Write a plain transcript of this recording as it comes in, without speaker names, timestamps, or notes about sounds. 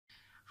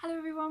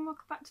everyone,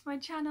 welcome back to my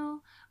channel.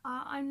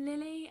 I'm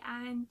Lily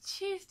and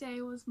Tuesday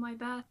was my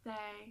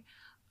birthday.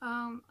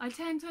 I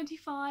turned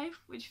 25,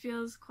 which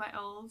feels quite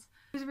old.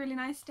 It was a really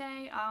nice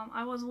day.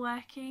 I was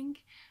working,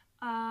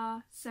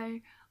 so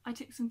I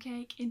took some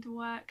cake into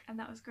work and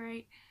that was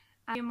great.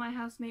 And my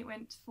housemate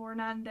went for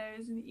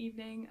Nando's in the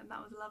evening and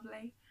that was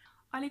lovely.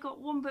 I only got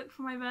one book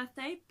for my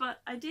birthday, but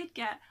I did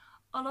get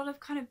a lot of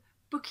kind of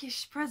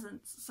bookish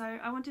presents, so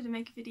I wanted to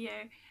make a video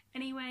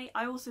anyway.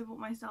 I also bought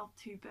myself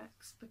 2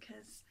 books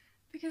because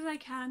I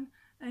can,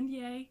 and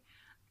yay.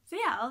 So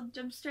yeah, I'll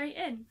jump straight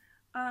in.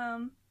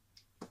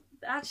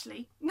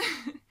 Actually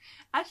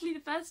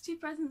the first 2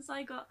 presents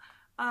I got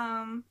that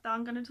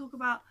I'm going to talk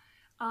about,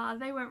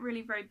 they weren't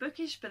really very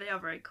bookish, but they are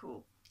very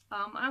cool.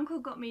 My uncle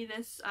got me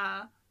this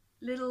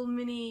little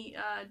mini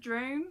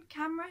drone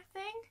camera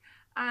thing,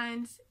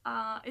 and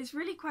it's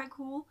really quite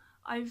cool.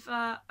 I've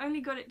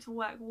only got it to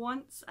work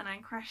once and I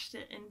crashed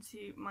it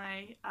into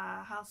my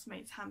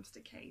housemate's hamster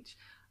cage.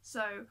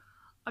 So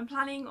I'm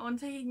planning on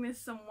taking this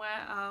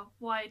somewhere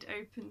wide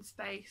open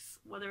space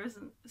where there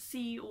isn't a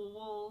sea or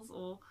walls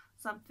or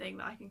something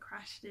that I can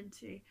crash it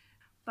into.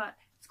 But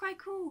it's quite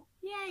cool,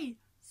 yay!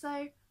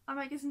 So I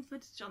might get some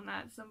footage on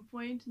that at some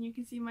point and you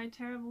can see my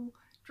terrible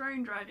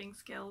drone driving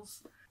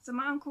skills. So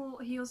my uncle,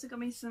 he also got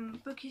me some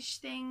bookish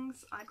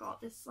things. I got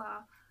this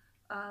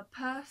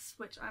purse,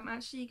 which I'm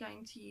actually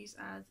going to use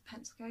as a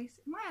pencil case.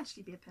 It might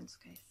actually be a pencil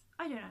case.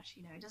 I don't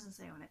actually know, it doesn't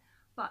say on it.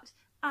 But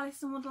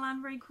Alice in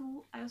Wonderland, very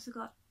cool. I also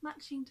got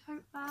matching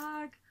tote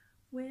bag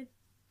with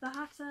the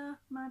Hatter,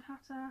 Mad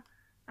Hatter,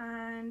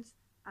 and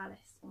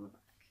Alice on the back.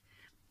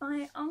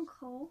 My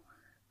uncle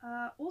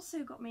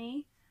also got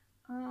me,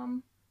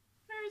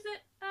 where is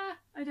it?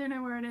 I don't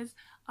know where it is,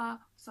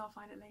 so I'll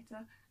find it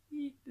later.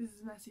 This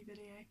is a messy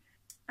video.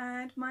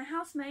 And my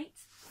housemate,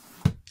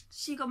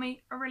 she got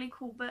me a really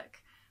cool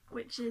book,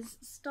 which is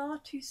Star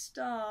to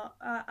Star,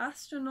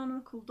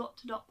 astronomical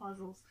dot-to-dot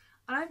puzzles.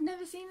 And I've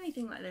never seen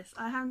anything like this.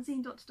 I haven't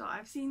seen dot-to-dot.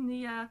 I've seen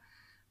the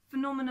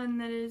phenomenon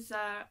that is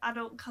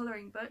adult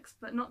colouring books,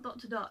 but not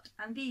dot-to-dot.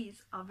 And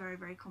these are very,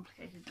 very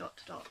complicated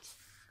dot-to-dots.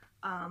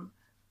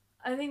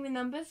 I think the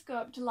numbers go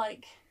up to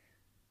like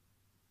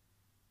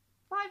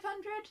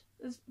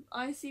 500.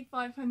 I see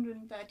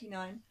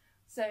 539.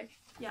 So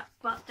yeah,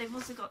 but they've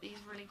also got these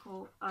really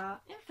cool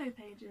info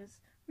pages,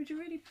 which are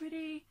really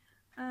pretty,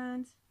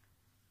 and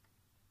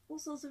all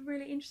sorts of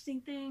really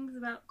interesting things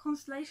about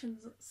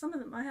constellations. Some of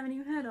them I haven't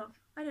even heard of.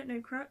 I don't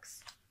know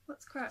Crux.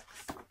 What's Crux?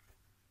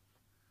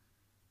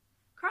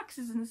 Crux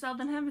is in the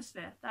Southern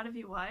Hemisphere. That'd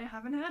be why I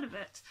haven't heard of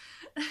it.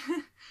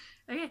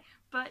 Okay,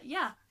 but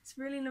yeah, it's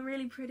really,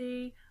 really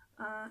pretty.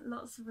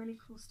 Lots of really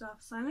cool stuff.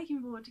 So I'm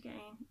looking forward to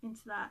getting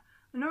into that.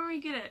 I'm not really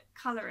good at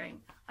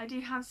colouring. I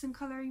do have some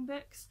colouring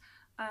books,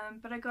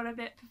 but I got a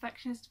bit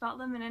perfectionist about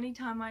them, and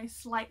anytime I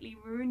slightly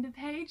ruined a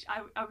page,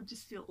 I would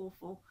just feel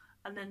awful,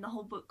 and then the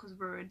whole book was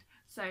ruined.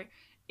 So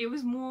it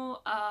was more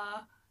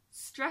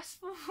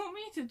stressful for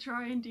me to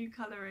try and do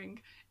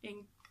colouring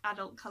in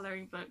adult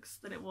colouring books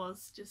than it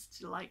was just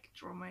to like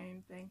draw my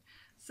own thing.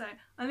 So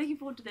I'm looking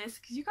forward to this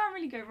because you can't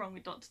really go wrong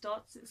with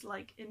dot-to-dots. It's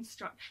like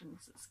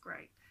instructions. It's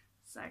great.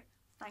 So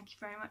thank you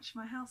very much,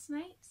 my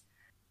housemate.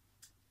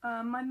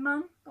 My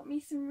mum got me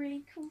some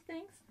really cool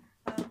things.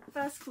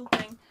 First cool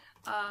thing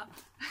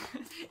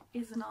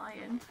is an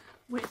iron,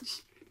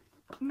 which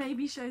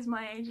maybe shows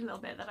my age a little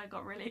bit that I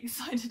got really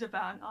excited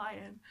about an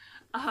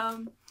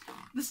iron.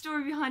 The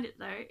story behind it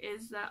though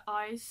is that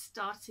I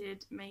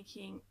started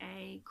making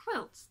a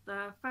quilt,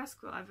 the first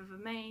quilt I've ever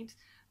made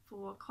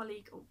for a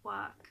colleague at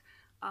work.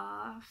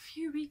 A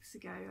few weeks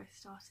ago I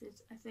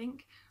started, I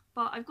think.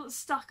 But I've got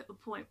stuck at the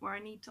point where I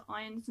need to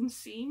iron some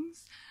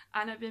seams,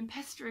 and I've been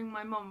pestering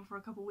my mum for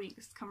a couple of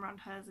weeks to come around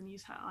hers and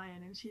use her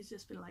iron, and she's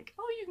just been like,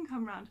 oh, you can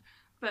come round,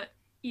 but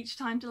each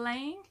time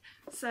delaying.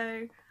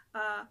 So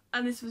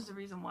and this was the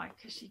reason why,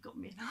 because she got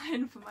me an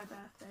iron for my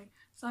birthday.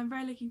 So I'm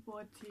very looking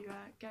forward to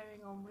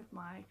going on with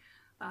my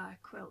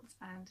quilt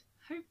and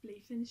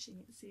hopefully finishing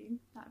it soon.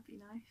 That'd be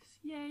nice,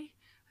 yay.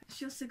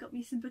 She also got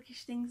me some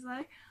bookish things though.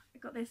 I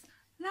got this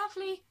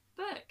lovely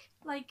book,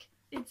 like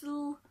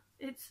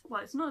well,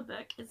 it's not a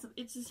book,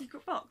 it's a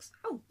secret box.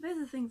 Oh, those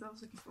are the things I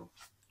was looking for.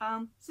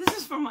 So this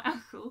is from my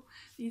uncle.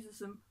 These are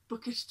some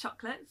bookish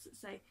chocolates that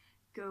say,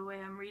 go away,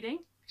 I'm reading,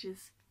 which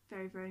is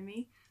very, very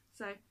me.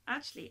 So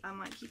actually, I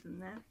might keep them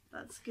there.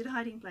 That's a good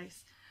hiding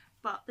place.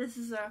 But this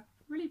is a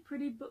really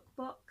pretty book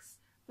box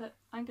that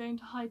I'm going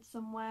to hide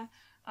somewhere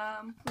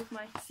with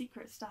my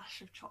secret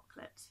stash of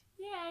chocolate.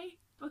 Yay!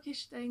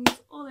 Bookish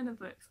things all in a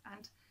book,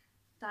 and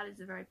that is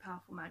a very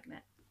powerful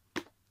magnet.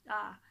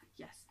 Ah,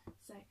 yes.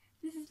 So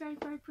this is very,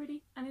 very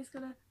pretty, and it's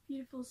got a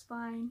beautiful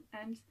spine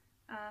and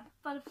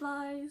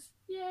butterflies,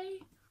 yay!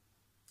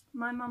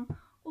 My mum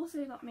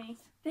also got me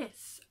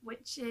this,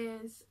 which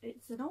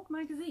it's an old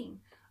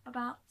magazine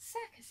about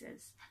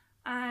circuses,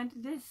 and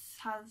this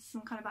has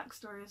some kind of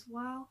backstory as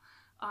well.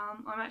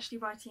 I'm actually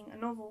writing a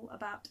novel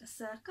about a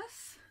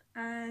circus,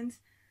 and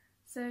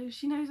so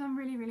she knows I'm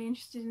really, really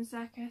interested in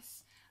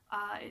circus.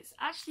 It's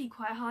actually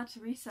quite hard to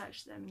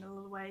research them in a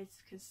lot of ways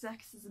because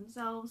circuses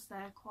themselves,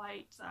 they're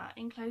quite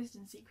enclosed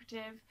and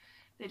secretive.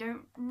 They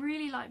don't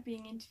really like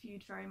being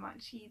interviewed very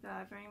much either.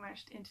 I've only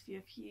managed to interview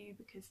a few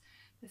because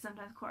they're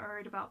sometimes quite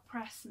worried about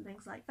press and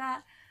things like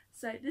that.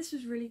 So this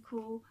was really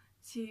cool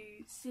to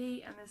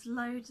see, and there's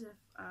loads of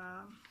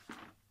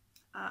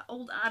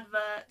old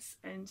adverts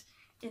and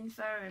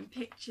info and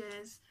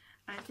pictures.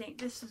 And I think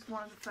this was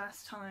one of the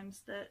first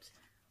times that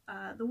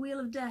the Wheel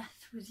of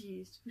Death was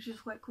used, which is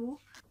quite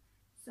cool.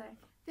 So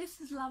this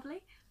is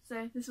lovely.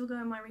 So this will go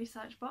in my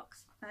research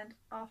box, and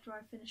after I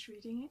finish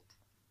reading it.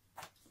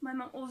 My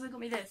mum also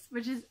got me this,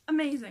 which is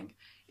amazing.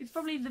 It's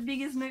probably the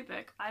biggest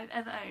notebook I've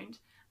ever owned,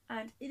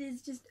 and it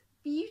is just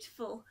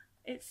beautiful.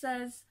 It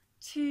says,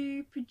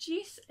 "To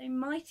produce a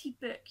mighty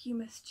book, you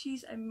must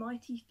choose a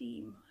mighty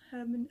theme."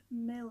 Herman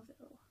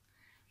Melville.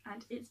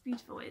 And it's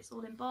beautiful. It's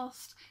all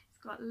embossed.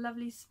 It's got a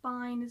lovely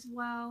spine as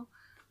well.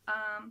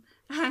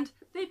 And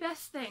the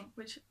best thing,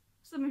 which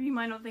some of you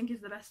might not think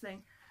is the best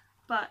thing,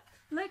 but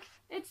look,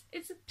 it's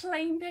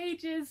plain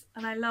pages,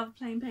 and I love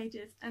plain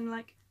pages, and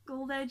like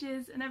gold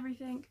edges and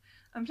everything.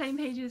 And plain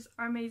pages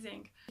are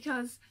amazing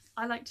because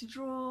I like to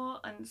draw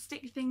and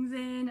stick things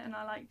in, and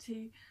I like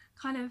to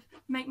kind of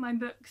make my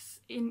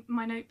books in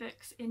my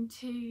notebooks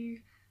into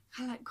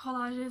kind of like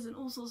collages and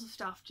all sorts of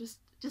stuff, just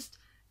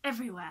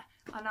everywhere,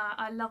 and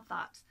I love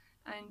that.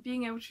 And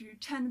being able to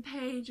turn the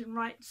page and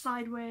write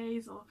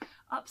sideways or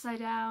upside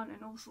down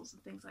and all sorts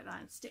of things like that,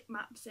 and stick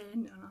maps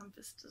in, and I'm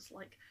just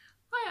like,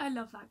 I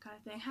love that kind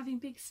of thing. Having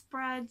big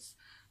spreads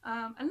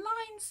and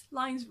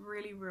lines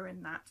really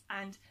ruin that,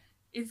 and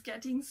it's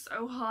getting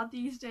so hard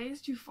these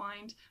days to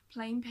find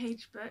plain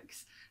page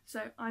books.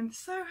 So I'm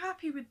so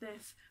happy with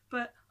this,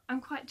 but I'm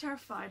quite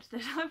terrified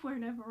that I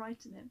won't ever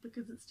write in it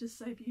because it's just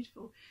so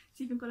beautiful. It's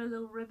even got a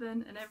little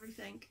ribbon and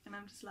everything, and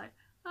I'm just like,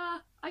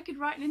 I could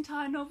write an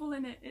entire novel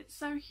in it. It's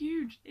so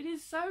huge. It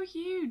is so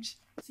huge.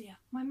 So yeah,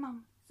 my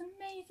mum is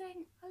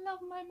amazing. I love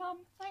my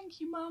mum. Thank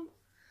you, mum.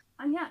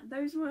 And yeah,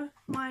 those were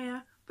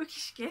my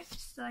bookish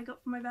gifts that I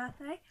got for my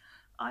birthday.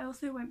 I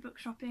also went book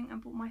shopping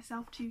and bought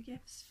myself 2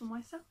 gifts for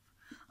myself.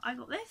 I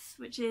got this,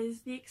 which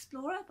is The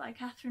Explorer by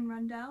Catherine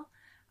Rundell,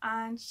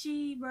 and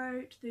she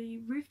wrote The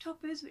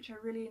Rooftoppers, which I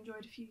really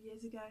enjoyed a few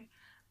years ago,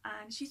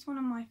 and she's one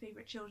of my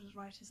favourite children's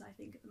writers, I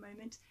think, at the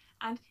moment,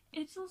 and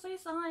it's also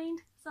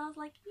signed, so I was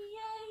like,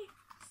 yay!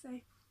 So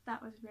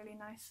that was a really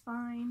nice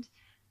find.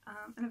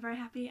 And I'm very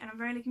happy, and I'm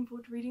very looking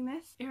forward to reading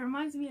this. It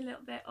reminds me a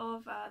little bit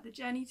of The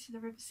Journey to the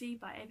River Sea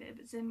by Ava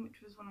Ibbotson,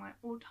 which was one of my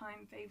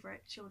all-time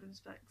favourite children's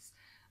books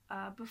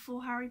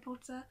before Harry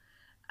Potter,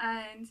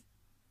 and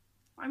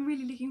I'm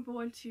really looking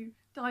forward to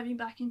diving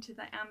back into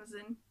the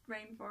Amazon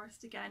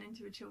rainforest again,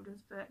 into a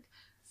children's book.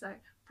 So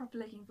proper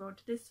looking forward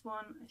to this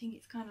one. I think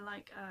it's kind of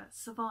like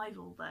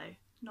survival though,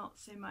 not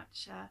so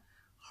much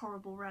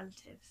horrible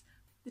relatives.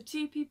 The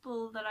 2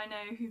 people that I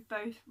know who've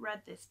both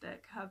read this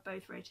book have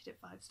both rated it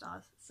 5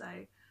 stars.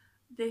 So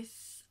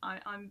this,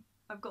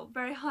 I've got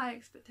very high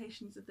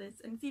expectations of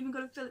this, and it's even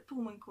got a Philip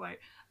Pullman quote.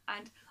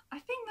 And I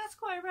think that's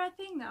quite a rare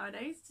thing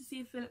nowadays, to see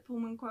a Philip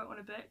Pullman quote on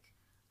a book.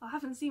 I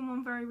haven't seen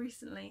one very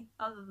recently,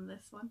 other than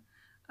this one.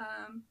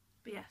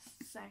 But yes,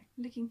 so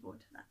looking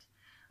forward to that.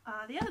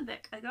 The other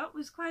book I got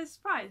was quite a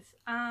surprise.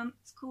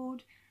 It's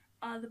called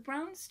The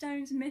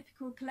Brownstones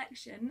Mythical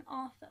Collection,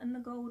 Arthur and the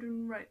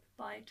Golden Rope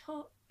by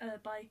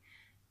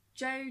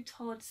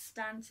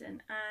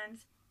Todd-Stanton.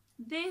 And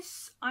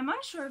this, I'm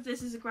unsure if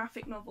this is a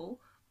graphic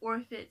novel or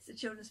if it's a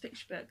children's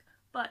picture book,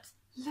 but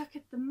look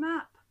at the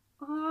map.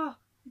 Oh,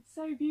 it's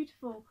so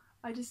beautiful.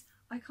 I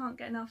can't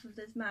get enough of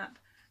this map.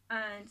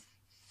 And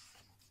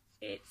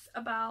it's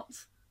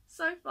about,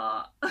 so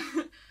far,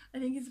 I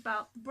think it's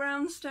about the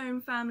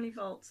Brownstone family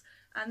vault,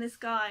 and this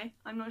guy,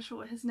 I'm not sure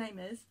what his name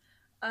is,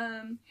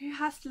 who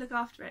has to look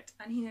after it,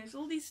 and he knows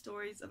all these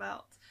stories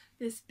about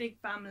this big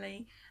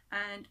family,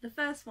 and the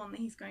first one that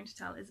he's going to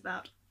tell is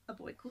about a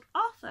boy called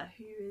Arthur,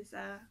 who is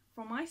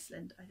from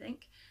Iceland, I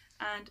think,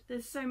 and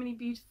there's so many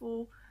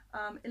beautiful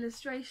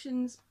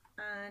illustrations,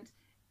 and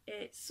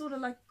it's sort of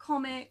like a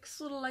comic,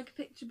 sort of like a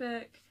picture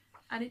book,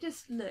 and it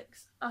just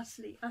looks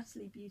utterly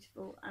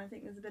beautiful. And I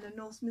think there's a bit of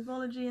Norse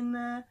mythology in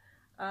there.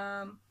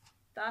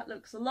 That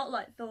looks a lot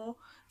like Thor.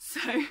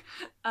 So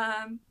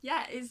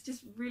yeah, it's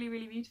just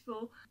really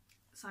beautiful.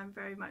 So I'm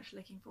very much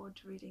looking forward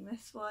to reading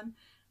this one.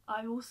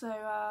 I've also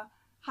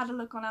had a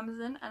look on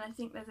Amazon, and I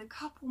think there's a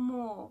couple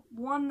more.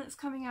 One that's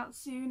coming out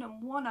soon,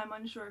 and one I'm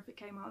unsure if it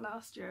came out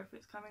last year, if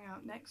it's coming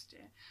out next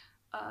year.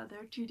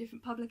 There are 2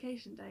 different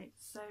publication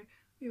dates, so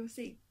we will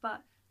see.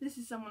 But this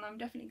is someone I'm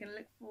definitely going to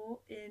look for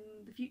in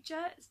the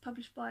future. It's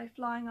published by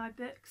Flying Eye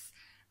Books,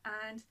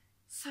 and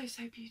so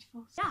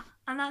beautiful. Yeah,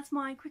 and that's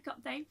my quick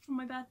update from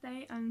my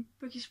birthday and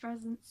bookish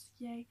presents,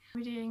 yay.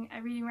 We're doing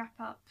a reading wrap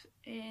up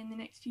in the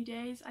next few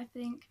days, I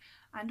think,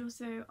 and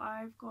also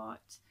I've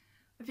got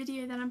a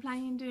video that I'm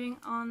planning on doing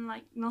on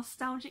like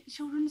nostalgic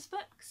children's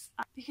books,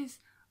 because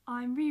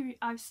I've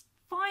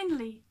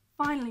finally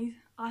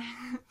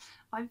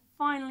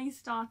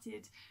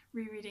started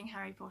rereading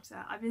Harry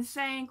Potter. I've been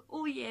saying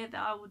all year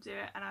that I will do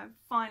it, and I've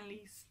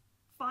finally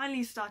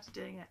finally started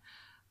doing it.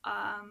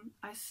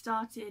 I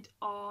started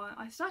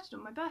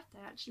on my birthday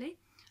actually,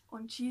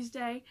 on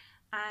Tuesday,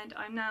 and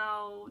I'm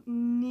now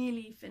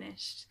nearly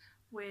finished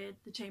with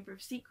the Chamber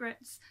of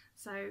Secrets,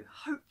 so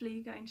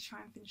hopefully going to try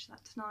and finish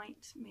that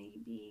tonight,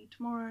 maybe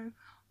tomorrow, I'm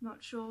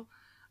not sure.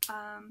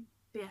 But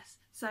yes,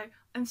 so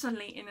I'm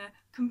suddenly in a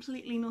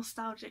completely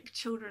nostalgic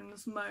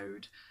children's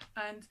mode,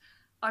 and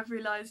I've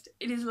realised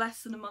it is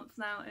less than a month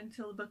now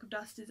until the Book of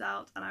Dust is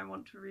out, and I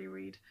want to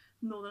reread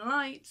Northern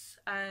Lights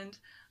and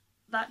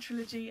that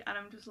trilogy, and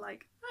I'm just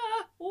like,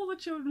 all the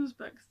children's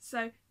books.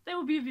 So there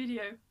will be a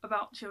video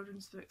about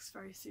children's books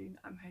very soon,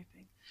 I'm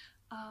hoping.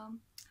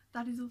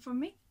 That is all from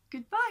me.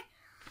 Goodbye!